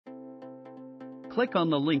Click on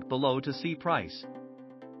the link below to see price.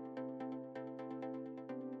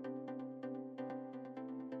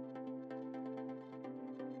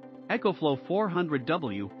 ECOFLOW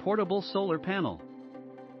 400W Portable Solar Panel.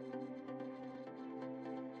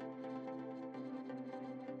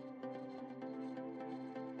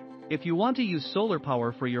 If you want to use solar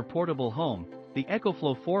power for your portable home, the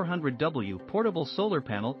ECOFLOW 400W Portable Solar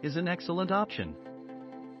Panel is an excellent option.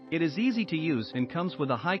 It is easy to use and comes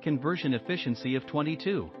with a high conversion efficiency of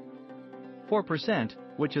 22.4%,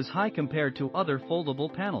 which is high compared to other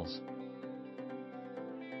foldable panels.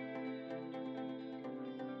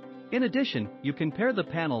 In addition, you can pair the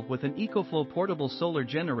panel with an ECOFLOW portable solar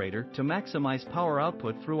generator to maximize power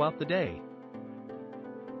output throughout the day.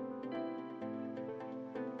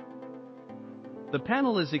 The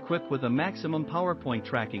panel is equipped with a maximum power point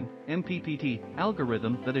tracking (MPPT)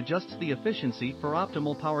 algorithm that adjusts the efficiency for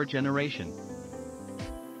optimal power generation.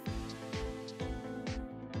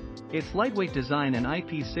 Its lightweight design and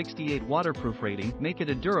IP68 waterproof rating make it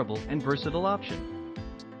a durable and versatile option.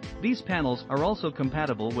 These panels are also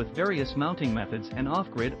compatible with various mounting methods and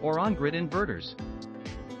off-grid or on-grid inverters.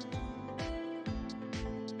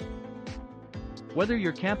 Whether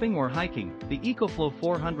you're camping or hiking, the ECOFLOW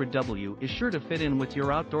 400W is sure to fit in with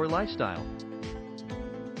your outdoor lifestyle.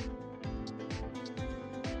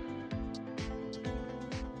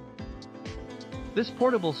 This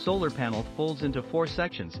portable solar panel folds into 4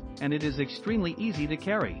 sections, and it is extremely easy to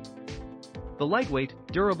carry. The lightweight,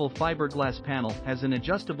 durable fiberglass panel has an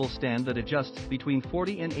adjustable stand that adjusts between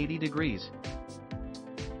 40 and 80 degrees.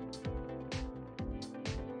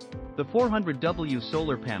 The 400W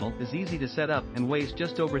solar panel is easy to set up and weighs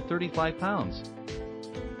just over 35 pounds.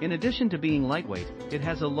 In addition to being lightweight, it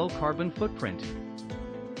has a low carbon footprint.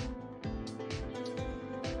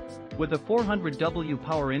 With a 400W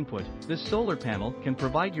power input, this solar panel can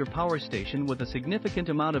provide your power station with a significant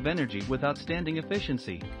amount of energy with outstanding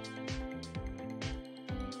efficiency.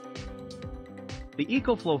 The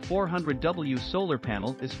ECOFLOW 400W solar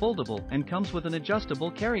panel is foldable and comes with an adjustable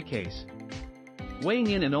carry case.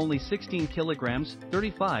 Weighing in at only 16 kilograms,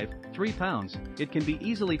 3 pounds, it can be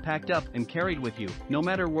easily packed up and carried with you, no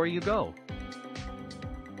matter where you go.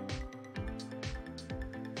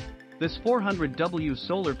 This 400W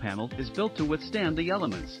solar panel is built to withstand the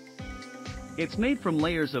elements. It's made from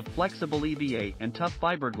layers of flexible EVA and tough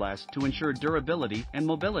fiberglass to ensure durability and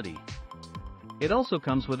mobility. It also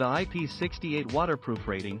comes with a IP68 waterproof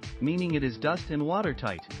rating, meaning it is dust and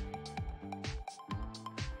watertight.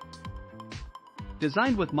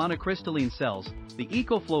 Designed with monocrystalline cells, the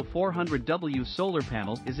ECOFLOW 400W solar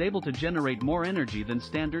panel is able to generate more energy than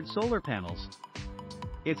standard solar panels.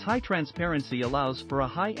 Its high transparency allows for a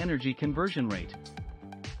high energy conversion rate.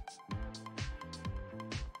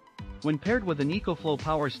 When paired with an ECOFLOW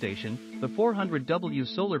power station, the 400W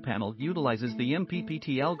solar panel utilizes the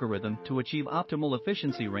MPPT algorithm to achieve optimal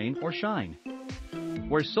efficiency rain or shine.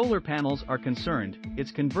 Where solar panels are concerned,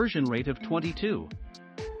 its conversion rate of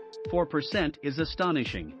 22.4% is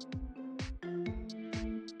astonishing.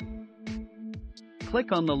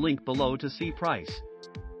 Click on the link below to see price.